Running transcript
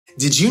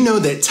Did you know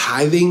that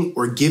tithing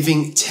or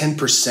giving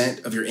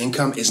 10% of your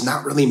income is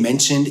not really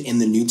mentioned in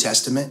the New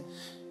Testament?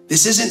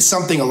 This isn't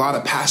something a lot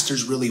of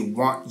pastors really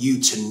want you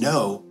to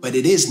know, but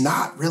it is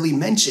not really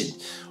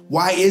mentioned.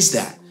 Why is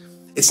that?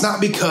 It's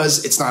not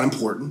because it's not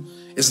important.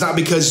 It's not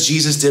because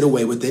Jesus did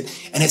away with it.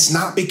 And it's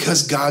not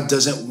because God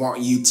doesn't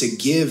want you to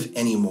give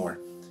anymore.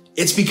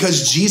 It's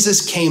because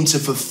Jesus came to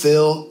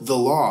fulfill the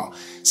law.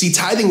 See,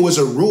 tithing was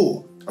a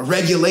rule, a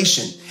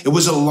regulation. It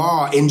was a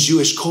law in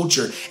Jewish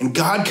culture. And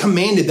God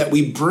commanded that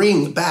we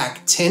bring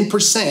back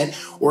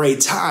 10% or a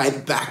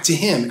tithe back to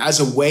him as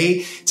a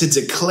way to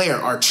declare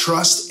our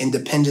trust and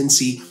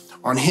dependency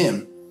on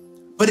him.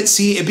 But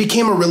it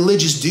became a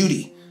religious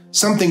duty,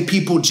 something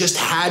people just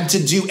had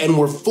to do and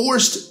were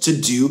forced to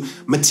do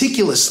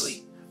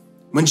meticulously.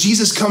 When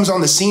Jesus comes on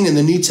the scene in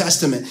the New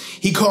Testament,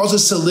 he calls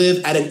us to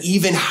live at an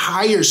even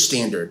higher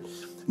standard,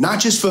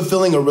 not just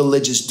fulfilling a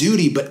religious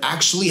duty, but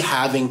actually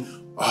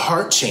having a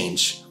heart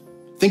change.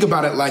 Think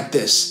about it like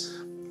this.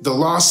 The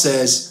law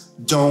says,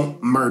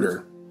 don't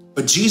murder.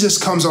 But Jesus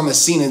comes on the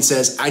scene and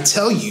says, I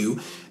tell you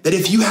that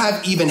if you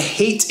have even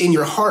hate in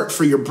your heart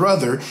for your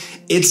brother,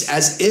 it's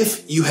as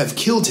if you have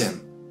killed him.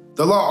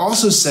 The law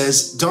also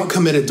says, don't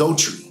commit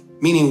adultery,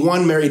 meaning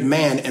one married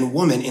man and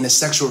woman in a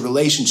sexual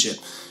relationship.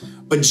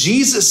 But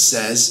Jesus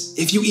says,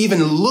 if you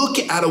even look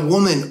at a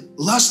woman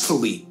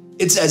lustfully,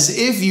 it's as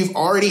if you've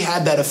already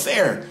had that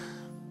affair.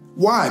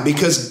 Why?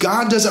 Because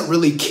God doesn't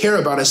really care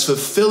about us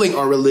fulfilling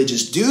our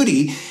religious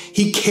duty.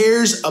 He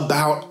cares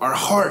about our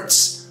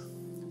hearts.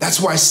 That's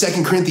why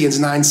 2 Corinthians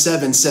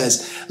 9:7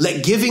 says,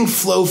 let giving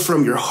flow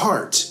from your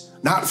heart,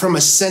 not from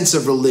a sense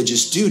of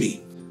religious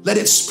duty. Let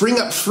it spring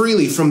up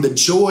freely from the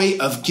joy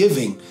of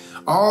giving,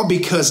 all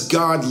because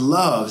God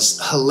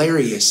loves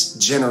hilarious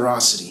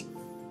generosity.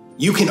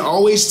 You can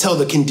always tell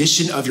the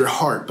condition of your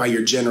heart by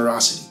your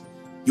generosity.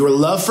 Your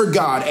love for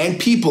God and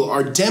people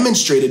are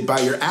demonstrated by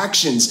your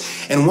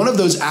actions, and one of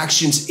those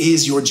actions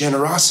is your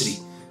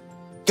generosity.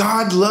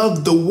 God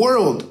loved the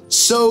world,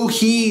 so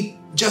he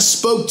just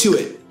spoke to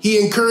it. He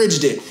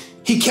encouraged it.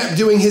 He kept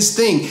doing his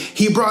thing.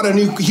 He bought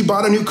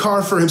a new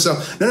car for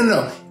himself.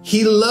 No.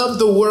 He loved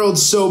the world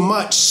so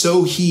much,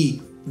 so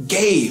he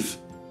gave.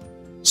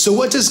 So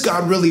what does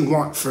God really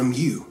want from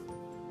you?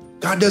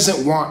 God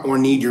doesn't want or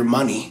need your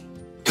money.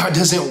 God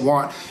doesn't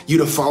want you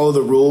to follow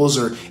the rules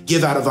or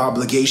give out of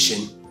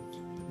obligation.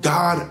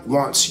 God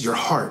wants your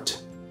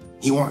heart.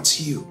 He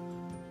wants you.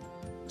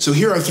 So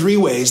here are 3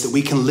 ways that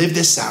we can live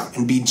this out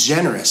and be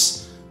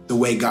generous the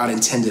way God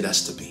intended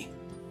us to be.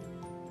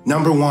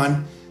 Number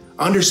 1,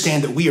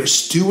 understand that we are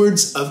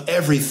stewards of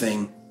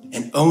everything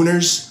and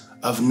owners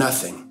of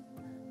nothing.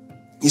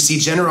 You see,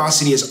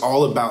 generosity is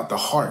all about the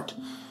heart.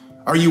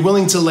 Are you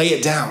willing to lay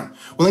it down?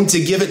 Willing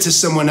to give it to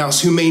someone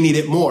else who may need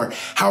it more?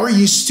 How are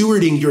you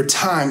stewarding your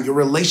time, your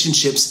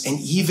relationships, and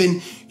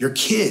even your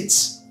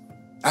kids?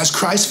 As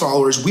Christ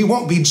followers, we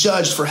won't be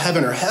judged for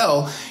heaven or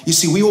hell. You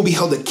see, we will be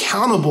held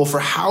accountable for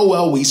how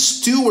well we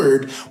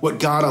steward what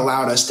God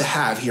allowed us to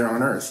have here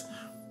on earth.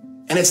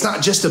 And it's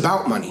not just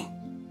about money,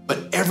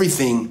 but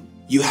everything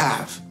you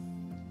have.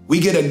 We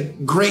get a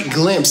great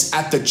glimpse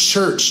at the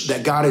church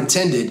that God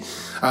intended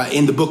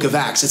in the book of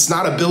Acts. It's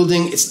not a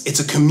building, it's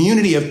a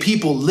community of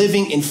people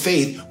living in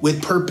faith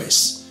with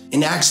purpose.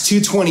 In Acts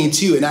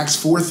 2:22 and Acts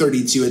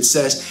 4:32, it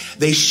says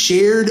they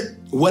shared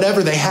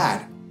whatever they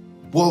had.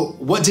 Well,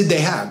 what did they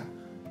have?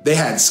 They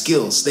had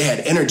skills, they had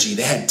energy,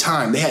 they had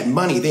time, they had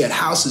money, they had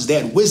houses, they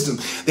had wisdom,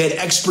 they had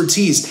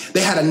expertise,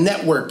 they had a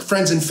network,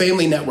 friends and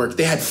family network,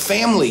 they had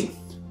family.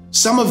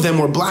 Some of them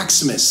were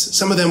blacksmiths,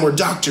 some of them were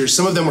doctors,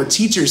 some of them were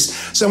teachers,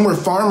 some were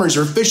farmers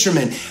or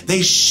fishermen.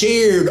 They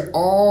shared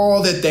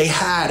all that they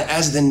had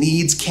as the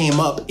needs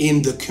came up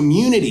in the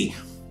community.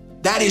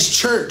 That is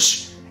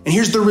church. And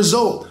here's the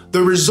result.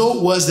 The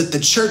result was that the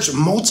church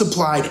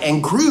multiplied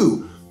and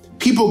grew.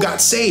 People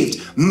got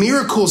saved.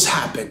 Miracles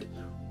happened.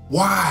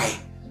 Why?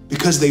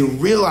 Because they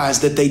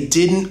realized that they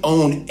didn't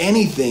own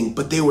anything,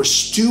 but they were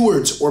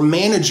stewards or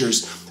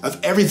managers of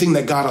everything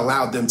that God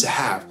allowed them to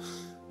have.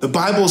 The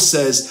Bible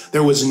says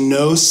there was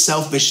no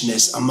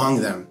selfishness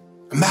among them.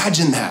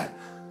 Imagine that.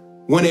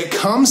 When it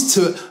comes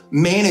to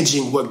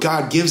managing what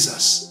God gives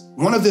us,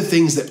 one of the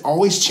things that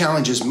always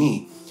challenges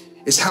me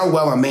is how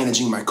well I'm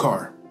managing my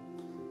car.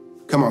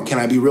 Come on, can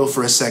I be real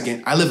for a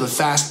second? I live a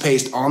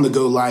fast-paced,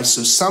 on-the-go life,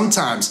 so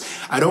sometimes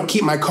I don't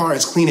keep my car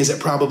as clean as it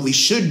probably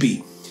should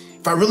be.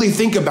 If I really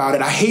think about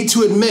it, I hate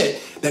to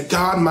admit that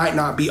God might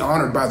not be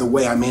honored by the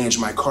way I manage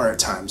my car at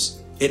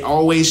times. It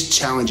always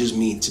challenges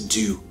me to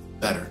do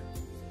better.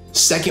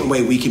 Second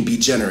way we can be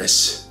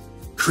generous,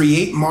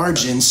 create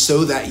margins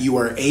so that you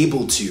are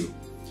able to.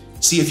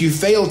 See, if you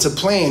fail to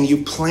plan,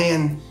 you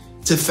plan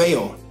to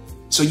fail.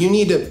 So you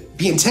need to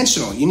be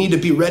intentional. You need to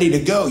be ready to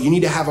go. You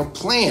need to have a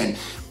plan.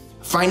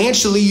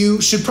 Financially, you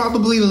should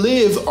probably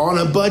live on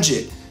a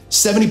budget.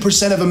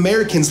 70% of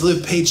Americans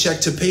live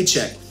paycheck to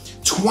paycheck.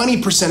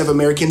 20% of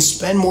Americans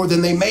spend more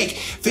than they make.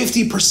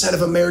 50%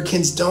 of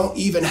Americans don't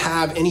even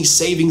have any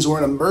savings or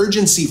an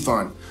emergency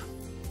fund.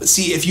 But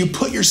see, if you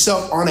put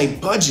yourself on a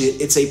budget,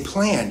 it's a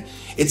plan.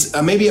 It's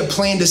maybe a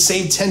plan to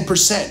save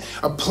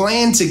 10%, a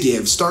plan to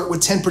give. Start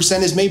with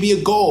 10% is maybe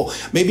a goal,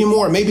 maybe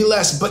more, maybe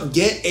less, but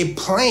get a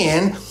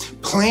plan.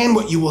 Plan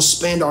what you will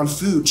spend on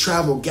food,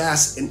 travel,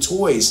 gas, and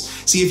toys.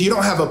 See, if you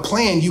don't have a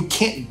plan, you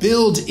can't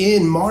build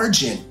in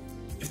margin.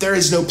 If there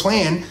is no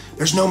plan,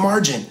 there's no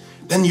margin.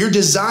 Then your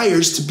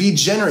desires to be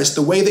generous,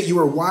 the way that you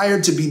are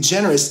wired to be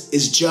generous,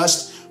 is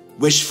just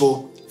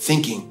wishful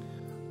thinking.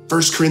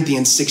 1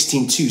 Corinthians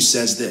 16:2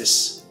 says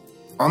this: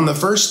 on the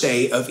first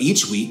day of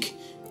each week,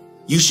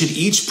 you should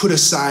each put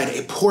aside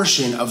a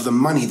portion of the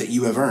money that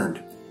you have earned.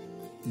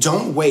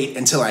 Don't wait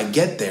until I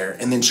get there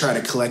and then try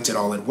to collect it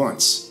all at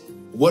once.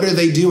 What are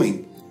they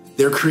doing?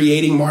 They're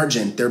creating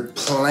margin. They're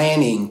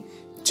planning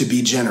to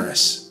be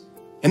generous.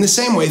 In the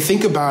same way,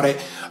 think about it.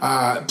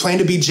 Plan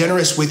to be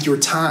generous with your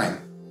time.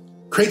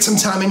 Create some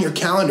time in your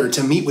calendar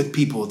to meet with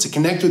people, to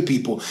connect with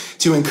people,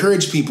 to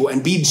encourage people,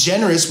 and be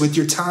generous with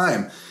your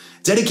time.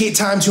 Dedicate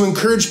time to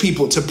encourage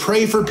people, to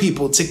pray for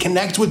people, to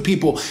connect with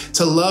people,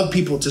 to love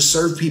people, to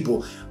serve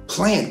people.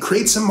 Plan,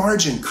 create some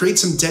margin, create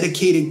some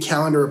dedicated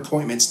calendar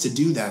appointments to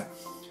do that.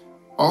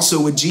 Also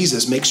with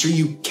Jesus, make sure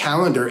you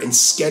calendar and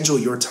schedule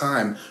your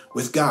time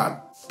with God.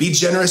 Be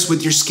generous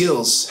with your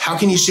skills. How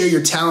can you share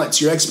your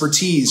talents, your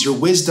expertise, your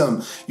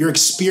wisdom, your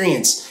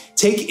experience?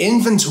 Take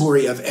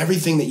inventory of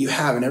everything that you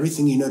have and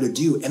everything you know to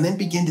do, and then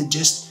begin to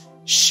just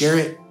share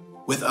it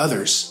with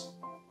others.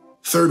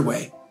 Third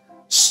way,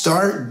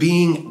 start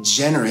being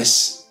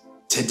generous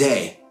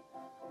today.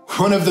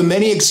 One of the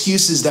many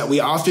excuses that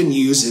we often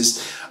use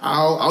is,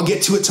 I'll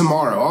get to it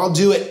tomorrow. I'll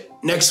do it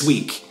next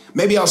week.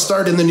 Maybe I'll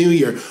start in the new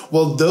year.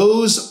 Well,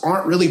 those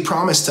aren't really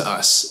promised to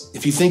us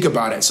if you think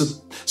about it.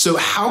 So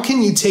how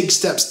can you take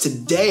steps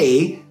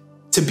today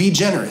to be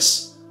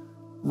generous?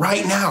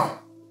 Right now,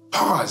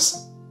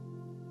 pause.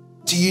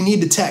 Do you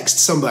need to text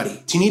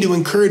somebody? Do you need to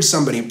encourage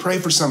somebody and pray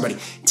for somebody?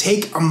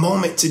 Take a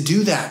moment to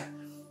do that.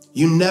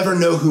 You never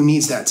know who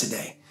needs that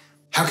today.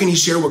 How can you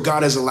share what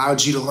God has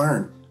allowed you to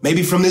learn?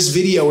 Maybe from this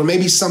video or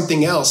maybe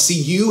something else. See,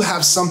 you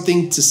have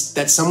something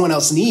that someone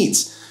else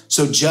needs.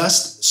 So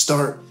just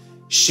start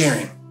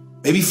sharing.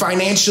 Maybe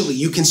financially,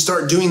 you can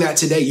start doing that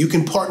today. You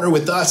can partner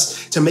with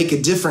us to make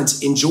a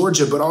difference in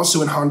Georgia, but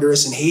also in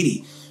Honduras and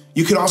Haiti.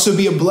 You could also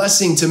be a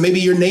blessing to maybe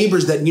your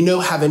neighbors that you know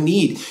have a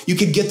need. You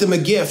could get them a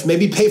gift,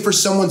 maybe pay for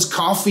someone's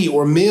coffee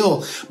or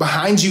meal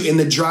behind you in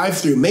the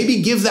drive-thru.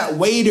 Maybe give that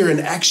waiter an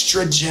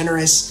extra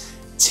generous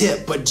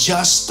tip, but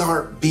just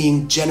start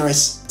being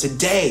generous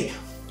today.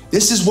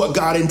 This is what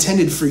God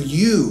intended for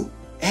you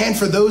and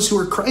for those who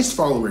are Christ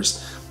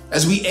followers.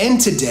 As we end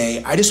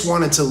today, I just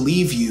wanted to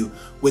leave you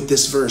with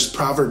this verse,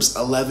 Proverbs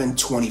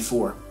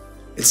 11:24.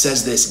 It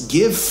says this: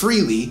 give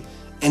freely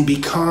and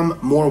become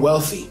more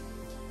wealthy.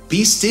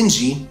 Be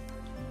stingy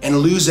and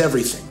lose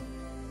everything.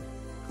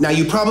 Now,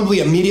 you probably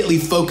immediately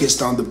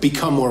focused on the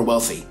become more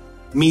wealthy.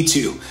 Me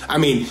too. I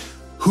mean,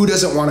 who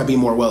doesn't want to be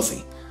more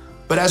wealthy?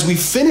 But as we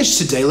finish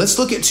today, let's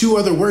look at two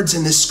other words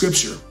in this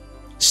scripture: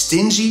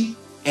 stingy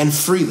and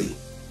freely.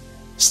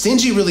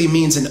 Stingy really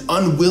means an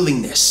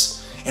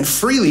unwillingness, and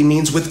freely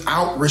means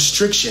without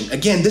restriction.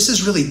 Again, this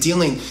is really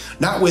dealing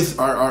not with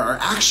our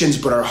actions,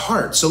 but our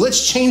heart. So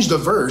let's change the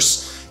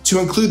verse to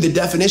include the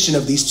definition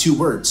of these two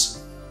words.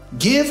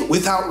 Give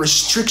without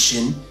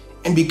restriction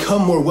and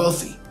become more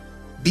wealthy.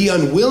 Be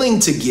unwilling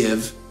to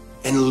give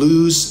and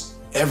lose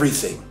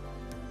everything.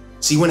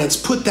 See, when it's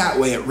put that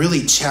way, it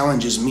really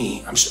challenges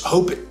me. I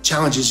hope it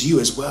challenges you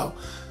as well.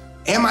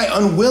 Am I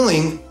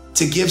unwilling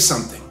to give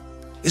something?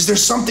 Is there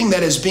something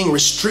that is being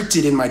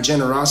restricted in my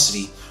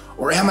generosity?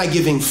 Or am I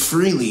giving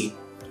freely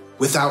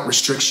without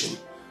restriction?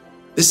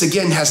 This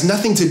again has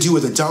nothing to do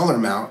with a dollar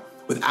amount,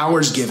 with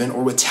hours given,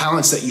 or with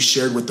talents that you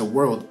shared with the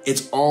world.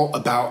 It's all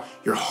about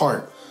your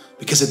heart.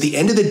 Because at the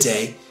end of the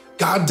day,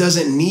 God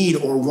doesn't need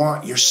or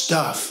want your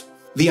stuff.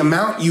 The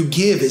amount you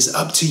give is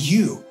up to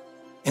you.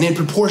 And in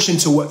proportion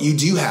to what you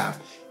do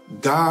have,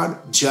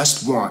 God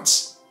just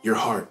wants your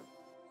heart.